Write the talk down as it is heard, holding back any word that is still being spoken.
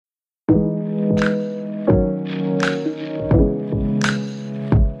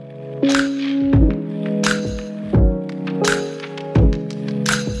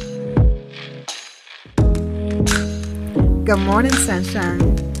Good morning, sunshine.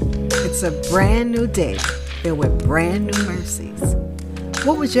 It's a brand new day filled with brand new mercies.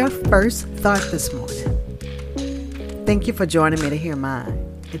 What was your first thought this morning? Thank you for joining me to hear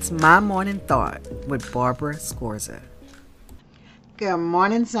mine. It's My Morning Thought with Barbara Scorza. Good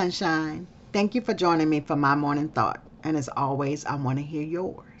morning, sunshine. Thank you for joining me for My Morning Thought. And as always, I want to hear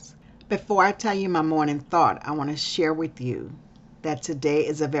yours. Before I tell you my morning thought, I want to share with you that today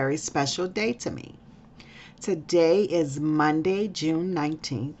is a very special day to me. Today is Monday, June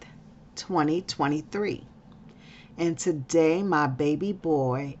 19th, 2023. And today my baby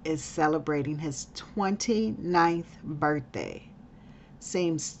boy is celebrating his 29th birthday.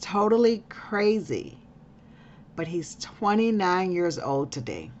 Seems totally crazy, but he's 29 years old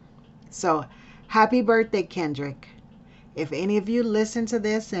today. So happy birthday, Kendrick. If any of you listen to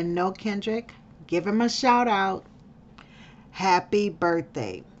this and know Kendrick, give him a shout out. Happy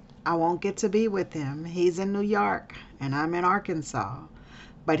birthday. I won't get to be with him. He's in New York and I'm in Arkansas.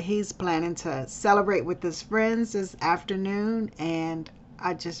 But he's planning to celebrate with his friends this afternoon, and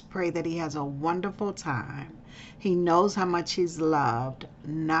I just pray that he has a wonderful time. He knows how much he's loved,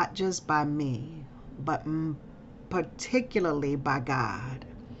 not just by me, but particularly by God.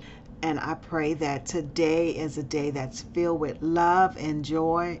 And I pray that today is a day that's filled with love and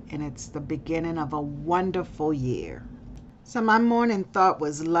joy, and it's the beginning of a wonderful year. So my morning thought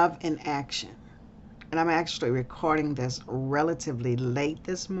was love in action. And I'm actually recording this relatively late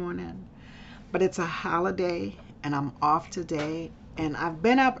this morning. But it's a holiday and I'm off today. And I've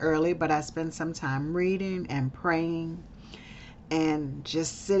been up early, but I spent some time reading and praying and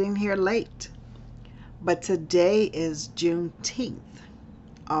just sitting here late. But today is Juneteenth,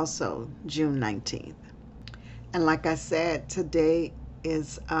 also June 19th. And like I said, today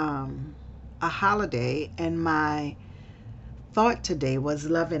is a holiday, and my thought today was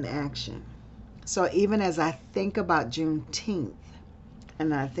love in action. So even as I think about Juneteenth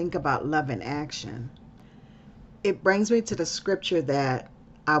and I think about love in action, it brings me to the scripture that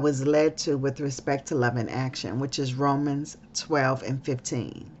I was led to with respect to love in action, which is Romans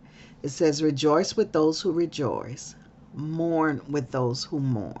 12:15. It says, rejoice with those who rejoice, mourn with those who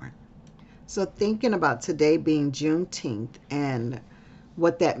mourn. So thinking about today being Juneteenth and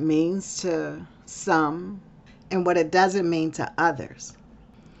what that means to some and what it doesn't mean to others.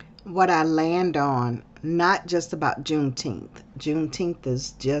 What I land on, not just about Juneteenth. Juneteenth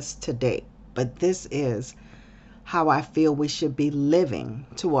is just today, but this is how I feel we should be living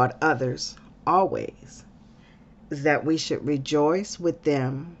toward others always, is that we should rejoice with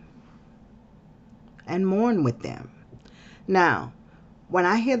them and mourn with them. Now, when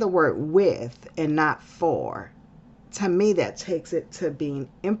I hear the word with and not for, to me that takes it to being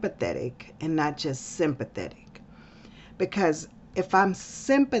empathetic and not just sympathetic. Because if I'm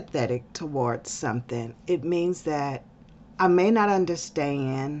sympathetic towards something, it means that I may not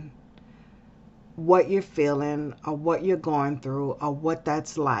understand what you're feeling or what you're going through or what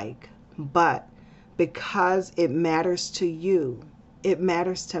that's like. But because it matters to you, it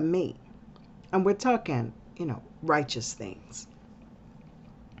matters to me. And we're talking, righteous things.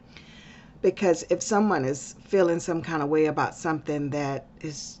 Because if someone is feeling some kind of way about something that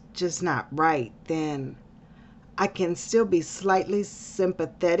is just not right, then I can still be slightly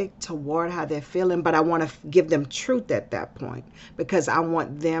sympathetic toward how they're feeling, but I want to give them truth at that point because I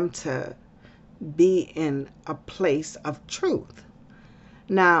want them to be in a place of truth.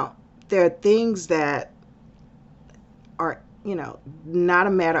 Now, there are things that are, not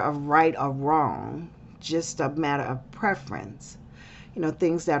a matter of right or wrong, just a matter of preference.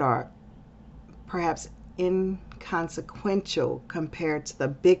 Things that are perhaps inconsequential compared to the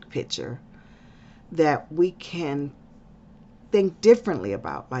big picture that we can think differently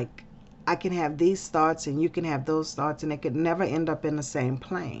about. Like, I can have these thoughts and you can have those thoughts, and it could never end up in the same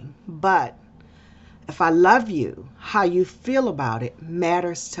plane. But if I love you, how you feel about it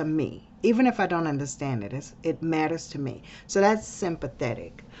matters to me. Even if I don't understand it, it matters to me. So that's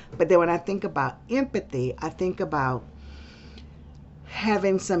sympathetic. But then when I think about empathy, I think about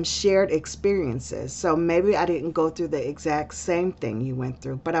having some shared experiences. So maybe I didn't go through the exact same thing you went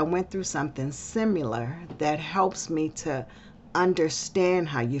through, but I went through something similar that helps me to understand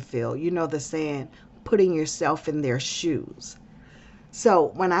how you feel. The saying, putting yourself in their shoes.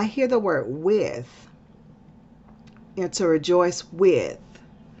 So when I hear the word with, to rejoice with,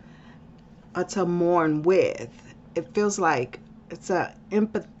 or to mourn with, it feels like it's an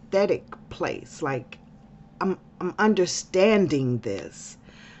empathetic place. Like, I'm understanding this.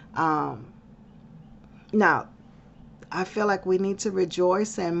 Now, I feel like we need to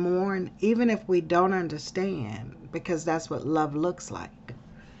rejoice and mourn even if we don't understand, because that's what love looks like.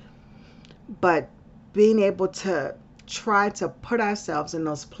 But being able to try to put ourselves in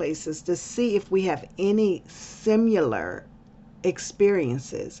those places to see if we have any similar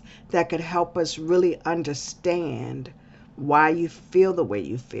experiences that could help us really understand why you feel the way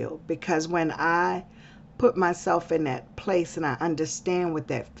you feel. Because when I put myself in that place and I understand what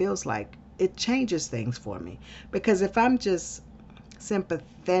that feels like, it changes things for me. Because if I'm just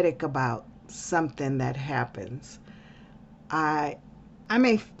sympathetic about something that happens, I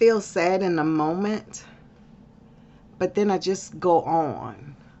may feel sad in the moment, but then I just go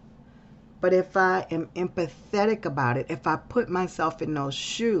on. But if I am empathetic about it, if I put myself in those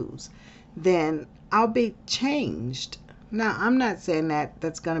shoes, then I'll be changed. Now, I'm not saying that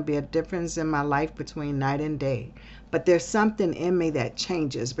that's going to be a difference in my life between night and day, but there's something in me that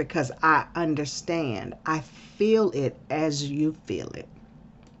changes because I understand. I feel it as you feel it.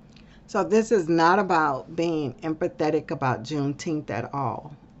 So this is not about being empathetic about Juneteenth at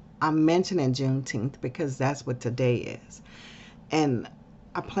all. I'm mentioning Juneteenth because that's what today is. And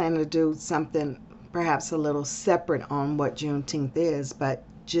I plan to do something perhaps a little separate on what Juneteenth is, but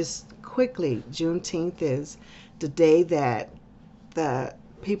just quickly, Juneteenth is the day that the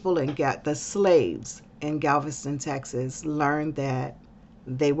people the slaves in Galveston, Texas, learned that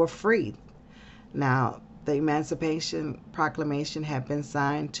they were free. Now, the Emancipation Proclamation had been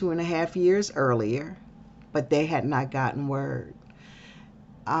signed 2.5 years earlier, but they had not gotten word.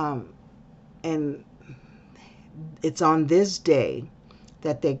 And it's on this day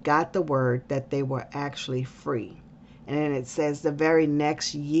that they got the word that they were actually free. And then it says the very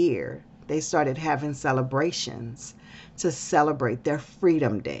next year, they started having celebrations to celebrate their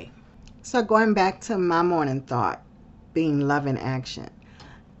Freedom Day. So going back to my morning thought, being love in action.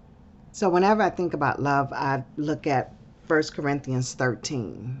 So whenever I think about love, I look at 1 Corinthians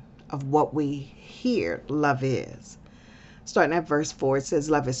 13 of what we hear love is. Starting at verse 4, it says,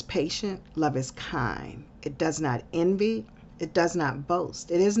 love is patient, love is kind. It does not envy, it does not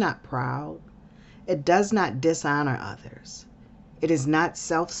boast, it is not proud, it does not dishonor others. It is not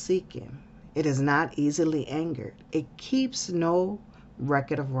self-seeking, it is not easily angered. It keeps no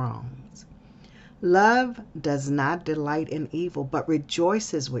record of wrongs. Love does not delight in evil, but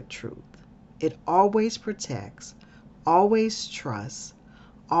rejoices with truth. It always protects, always trusts,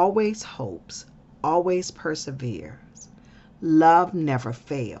 always hopes, always perseveres. Love never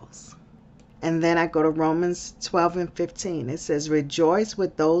fails. And then I go to Romans 12 and 15. It says, rejoice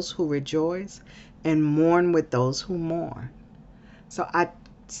with those who rejoice and mourn with those who mourn. So I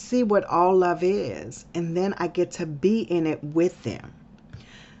see what all love is, and then I get to be in it with them.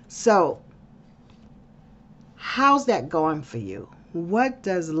 So how's that going for you? What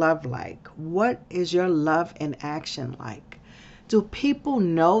does love like? What is your love in action like? Do people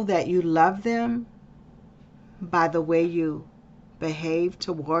know that you love them by the way you behave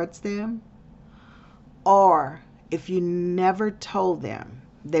towards them? Or if you never told them,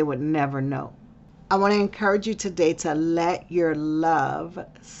 they would never know. I want to encourage you today to let your love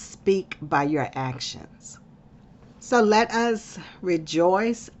speak by your actions. So let us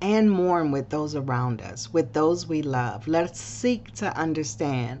rejoice and mourn with those around us, with those we love. Let's seek to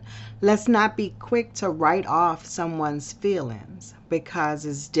understand. Let's not be quick to write off someone's feelings because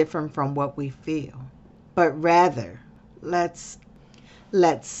it's different from what we feel. But rather, let's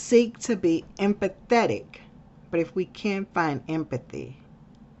seek to be empathetic. But if we can't find empathy,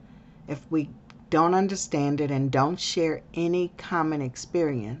 if we don't understand it and don't share any common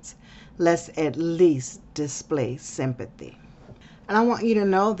experience, let's at least display sympathy. And I want you to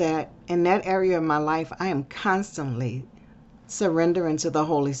know that in that area of my life, I am constantly surrendering to the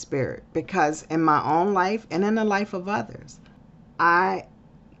Holy Spirit, because in my own life and in the life of others, I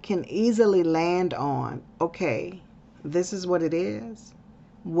can easily land on, okay, this is what it is.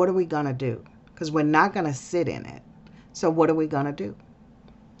 What are we going to do? Because we're not going to sit in it. So what are we going to do?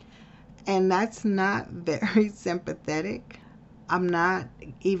 And that's not very sympathetic. I'm not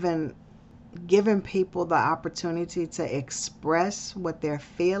even giving people the opportunity to express what they're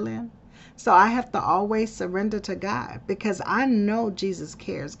feeling. So I have to always surrender to God, because I know Jesus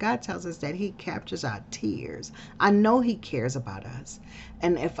cares. God tells us that he captures our tears. I know he cares about us.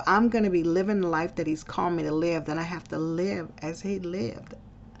 And if I'm going to be living the life that he's called me to live, then I have to live as he lived.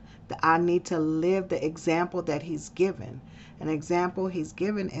 I need to live the example that he's given. An example he's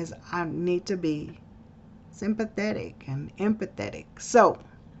given is I need to be sympathetic and empathetic. So,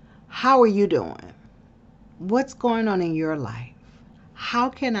 how are you doing? What's going on in your life? How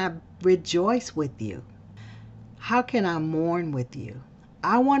can I rejoice with you? How can I mourn with you?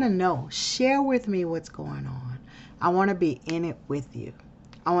 I want to know. Share with me what's going on. I want to be in it with you.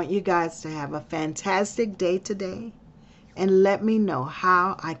 I want you guys to have a fantastic day today. And let me know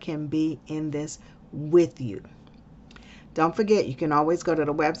how I can be in this with you. Don't forget, you can always go to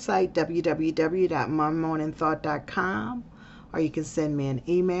the website, www.mymorningthought.com, or you can send me an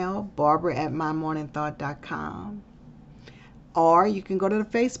email, barbara@mymorningthought.com, or you can go to the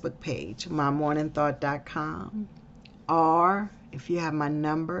Facebook page, mymorningthought.com, or if you have my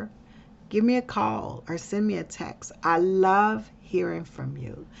number, give me a call or send me a text. I love hearing from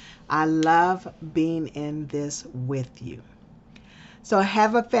you. I love being in this with you. So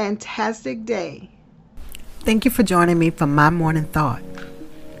have a fantastic day. Thank you for joining me for My Morning Thought.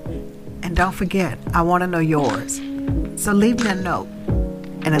 And don't forget, I want to know yours. So leave me a note.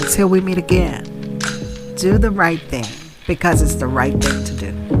 And until we meet again, do the right thing because it's the right thing to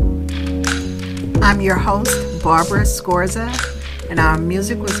do. I'm your host, Barbara Scorza, and our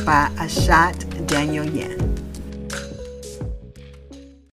music was by Ashat Daniel Yen.